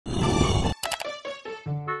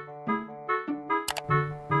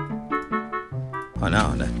Oh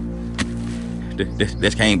no,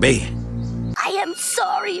 this can't be. I am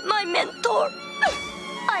sorry, my mentor.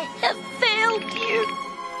 I have failed you.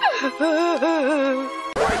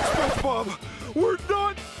 Right, SpongeBob! We're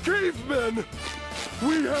not cavemen!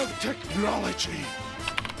 We have technology!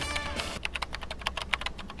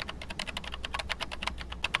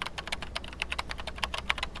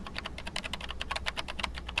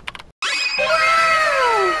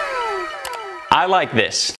 I like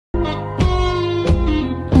this.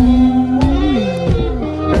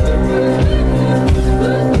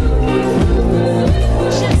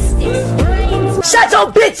 Shut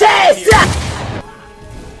your bitch ass!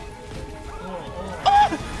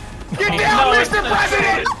 Get down, Mr.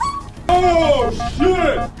 President! Oh,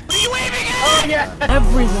 shit! What are you waving at? Oh, yeah.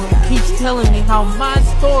 Everyone keeps telling me how my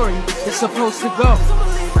story is supposed to go.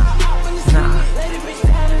 Nah,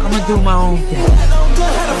 I'm gonna do my own thing.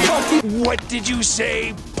 What did you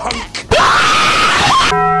say, punk?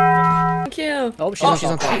 Thank you. Oh, she's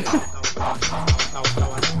on top.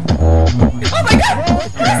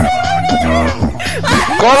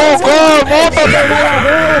 Oh my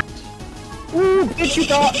god!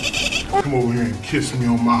 Come over here and kiss me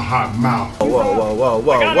on my hot mouth.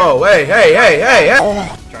 Whoa, hey.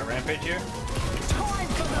 Try rampage here.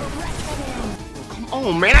 Come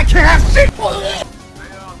on, man, I can't have shit!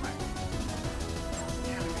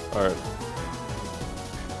 Alright.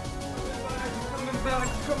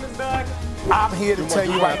 Coming back. I'm here to tell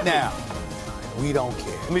you right now, we don't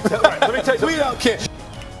care. Let me tell you. We don't care.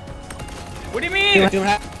 What do you mean?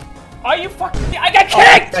 Are you fucking? I got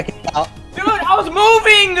kicked! Dude, I was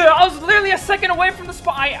moving! I was literally a second away from the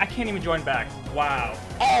spot. I can't even join back. Wow.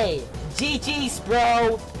 Hey, GG's,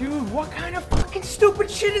 bro. Dude, what kind of fucking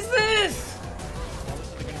stupid shit is this? Oh, this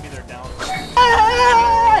is gonna be their down.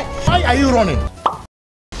 Why are you running?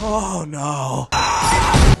 Oh no.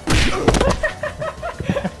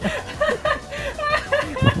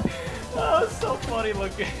 Oh, it's so funny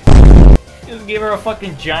looking. Just gave her a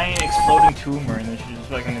fucking giant exploding tumor and then she just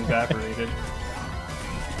fucking evaporated.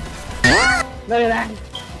 Look at that.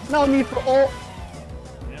 No need for all.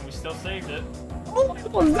 Yeah, we still saved it. Oh, I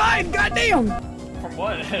almost died. Goddamn. From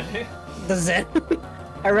what? The Zen.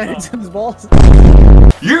 I ran into his balls.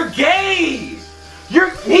 You're gay!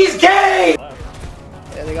 He's gay!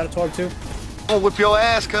 Yeah, they got a torp too. I'm gonna whip your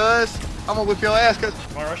ass, cuz. I'm gonna whip your ass, cuz.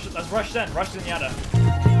 Come on, let's rush Zen. Rush Zenyatta.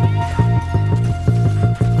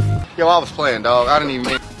 Yo, I was playing, dog. I didn't even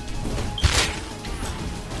mean.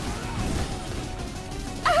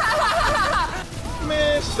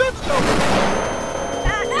 Man, shut the.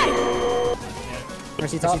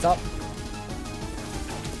 Mercy top.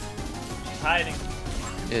 She's hiding.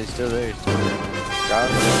 Yeah, he's still there.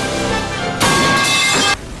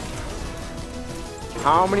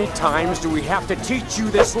 How many times do we have to teach you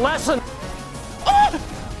this lesson?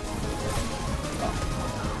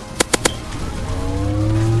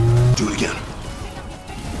 Do it again.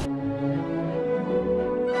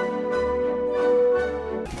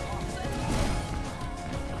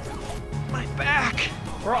 My back!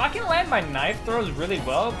 Bro, I can land my knife throws really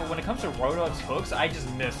well, but when it comes to Roadhog's hooks, I just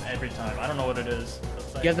miss every time. I don't know what it is.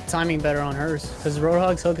 Like, You have the timing better on hers, because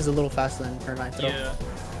Roadhog's hook is a little faster than her knife throw. yeah.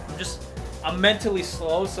 I'm mentally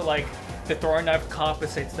slow, so like, the throwing knife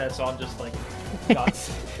compensates that, so I'm just like, nuts.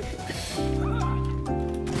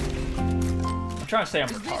 I'm trying to say I'm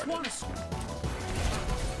retarded.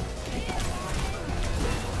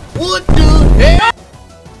 What the hell?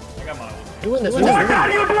 I got my Doing this.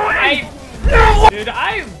 Dude,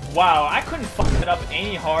 wow, I couldn't fuck it up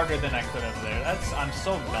any harder than I could have there. I'm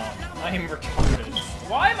so dumb. I am retarded.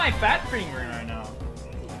 Why am I fat fingering right now?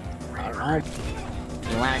 I don't know.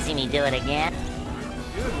 You wanna see me do it again?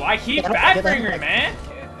 Dude, why keep fat fingering, man?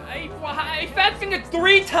 I fat fingered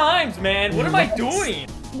 3 times, man. What am I doing?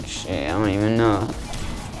 Shit, I don't even know.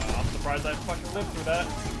 I'm surprised I fucking lived through that.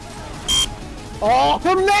 Oh,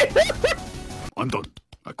 from there! I'm done.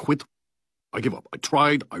 I quit. I give up. I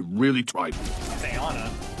tried. I really tried. Say Anna.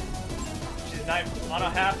 She's not Anna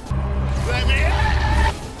half.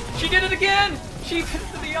 She did it again! She did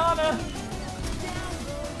it to the Anna!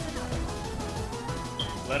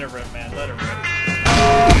 Let her rip, man. Let her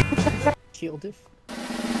rip. Shield diff.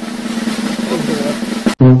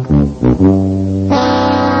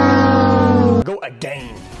 Go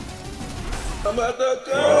again. I'm at the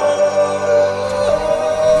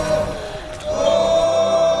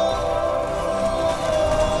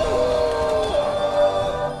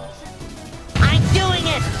I'm doing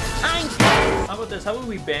it! How about this? How about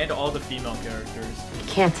we ban all the female characters?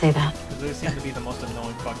 Can't say that. Because they seem to be the most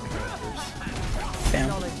annoying fucking characters.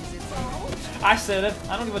 Damn. I said it.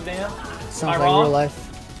 I don't give a damn. Sounds Am I like wrong? real life.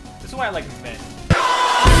 This is why I like men.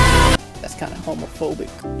 That's kind of homophobic.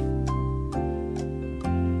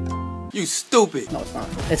 You stupid. No, it's not.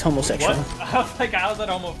 It's homosexual. What? I was like, how's that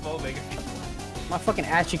homophobic? My fucking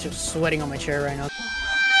ass cheeks are sweating on my chair right now.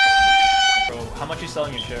 Bro, how much you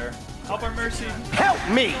selling your chair? Help our mercy. Help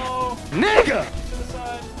me! Oh. Nigga!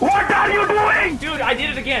 What are you doing? Dude, I did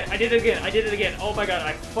it again. I did it again. I did it again. Oh my god,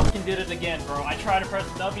 I fucking did it again, bro. I tried to press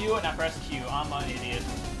W and I pressed Q. I'm an idiot.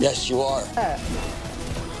 Yes, you are.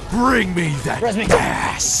 Bring me that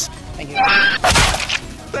ass! Thank you.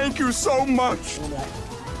 Thank you so much! God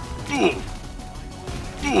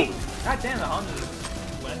damn, the Honda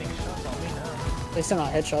is landing shots on me now. They sent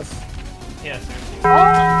out headshots. Yeah, seriously.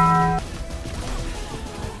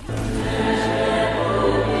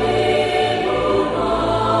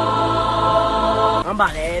 I'm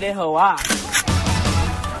about to head it hoe out.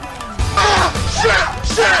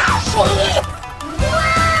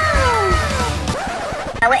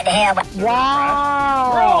 What the hell?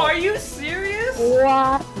 Wow! Bro, are you serious?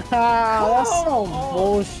 Wow! That's some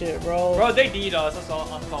bullshit, bro. Bro, they DDoS. That's all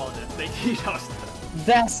I'm calling it. They DDoS.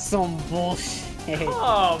 That's some bullshit.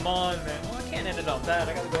 Come on, man. Well, I can't end it on that.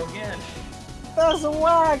 I gotta go again. That's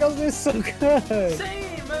whack. I was doing so good.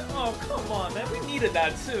 Same, man. Oh, come on, man. We needed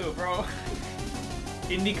that too, bro.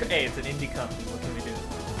 Hey, it's an indie company. What can we do?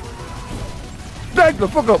 Knock the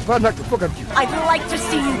fuck up! Knock the fuck up you! I'd like to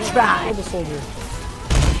see you try. The soldier.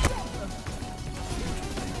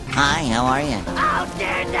 Hi, how are you? How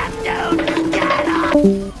dare that dude get up!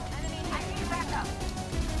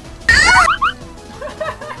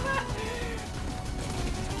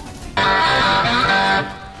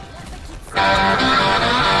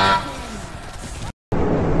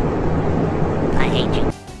 I hate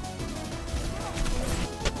you.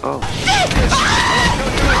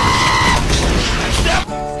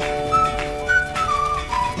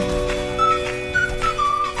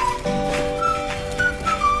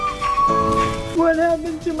 What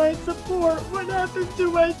happened to my support? What happened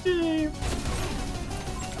to my team?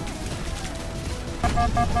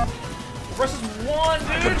 Versus one,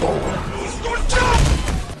 dude.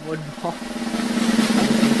 Wood ball.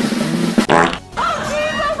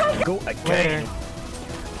 Go again.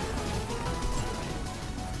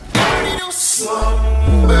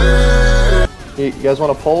 Hey, you guys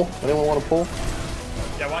want to pull? Anyone want to pull?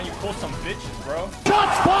 Yeah, why don't you pull some bitches, bro?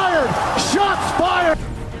 Shots fired! Shots fired!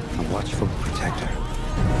 A watchful protector.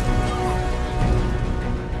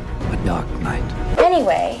 A dark night.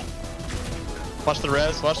 Anyway. Watch the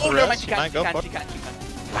res, watch the res. You might go for it.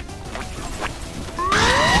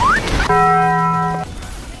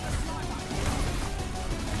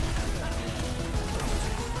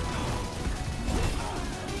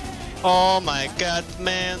 Oh my god,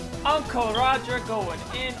 man. Uncle Roger going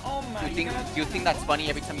in. Oh my god. Do you think that's funny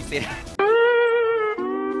every time you say that?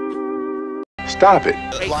 Stop it.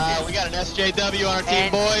 Wow, we got an SJW on our team,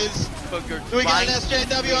 boys. We got an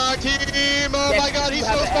SJW on our team. Oh my god, he's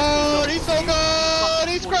so smart. He's so good.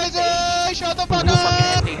 He's crazy. Shut the fuck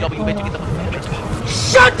up.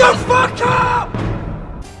 Shut the fuck up!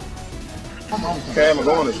 Okay, I'm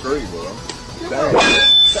going to street, bro.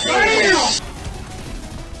 Damn.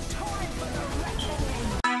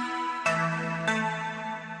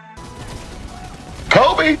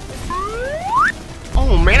 Kobe!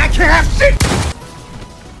 Oh man, I can't have shit!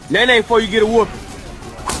 That ain't before you get a whooping.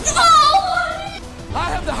 I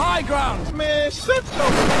have the high ground! Man, shut the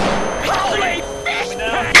holy fish!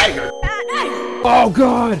 Oh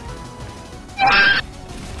god!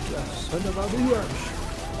 Son of a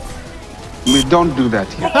bitch. We don't do that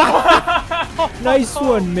here. Nice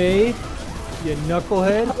one, May. You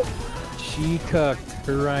knucklehead. She cucked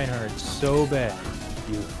her Reinhardt so bad.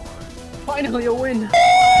 Beautiful. Finally a win.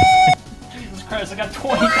 Jesus Christ, I got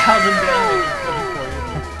 20,000 damage.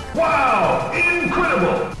 Wow!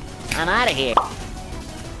 Incredible! I'm out of here.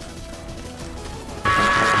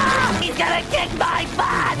 He's gonna kick my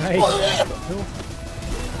butt! Nice.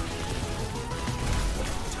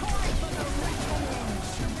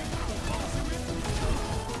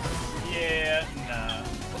 Yeah, nah.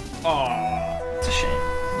 Aww, it's a shame.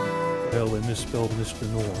 Hell, I misspelled Mr.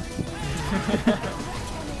 Noor.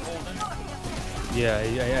 Yeah,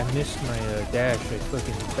 I missed my dash. I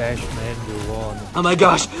fucking bashed my head into the wall. Oh my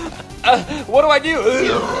gosh! What do I do?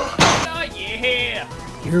 Oh yeah!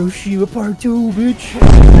 Hiroshima Part 2, bitch!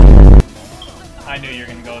 I knew you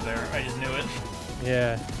were gonna go there. I just knew it.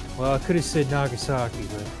 Yeah, well, I could have said Nagasaki,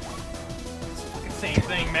 but... It's fucking same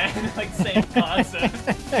thing, man. Like, same concept.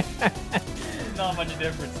 Not much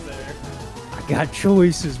difference there. I got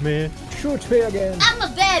choices, man. Shoot me again. I'm a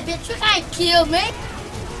bad bitch, you can't kill me!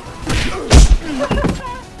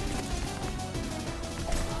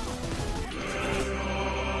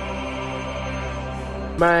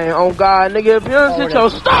 Man, oh God, nigga, if you don't sit your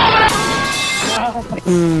stop.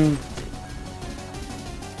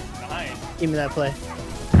 Give me that play.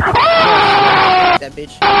 That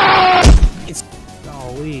bitch. It's.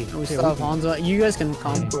 Golly. We still have Hanzo. You guys can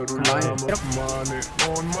combine. I'm doing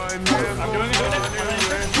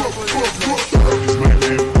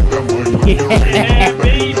it. Yeah,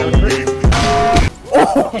 baby.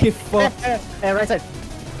 Oh, get fucked. Hey, right side.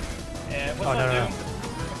 Yeah, what's up, dude?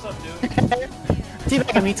 What's up, dude?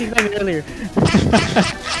 Teabag me earlier.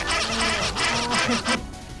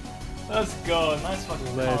 Let's go. Nice fucking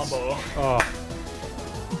combo. Oh.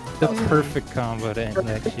 The perfect combo to end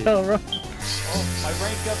that shit. Oh, bro. Oh, my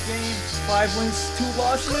rank up game, 5 wins, 2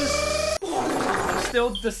 losses. Still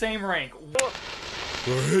the same rank. I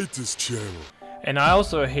hate this channel. And I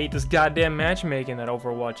also hate this goddamn matchmaking that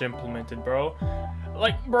Overwatch implemented, bro.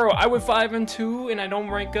 Like, bro, I went 5 and 2 and I don't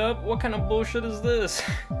rank up. What kind of bullshit is this?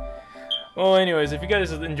 Well, anyways, if you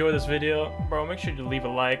guys enjoyed this video, bro, make sure to leave a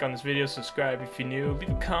like on this video, subscribe if you're new, leave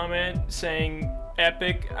a comment saying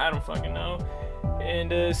epic, I don't fucking know.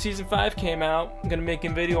 And season 5 came out. I'm gonna make a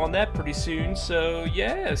video on that pretty soon, so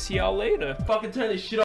yeah, see y'all later. Fucking turn this shit off.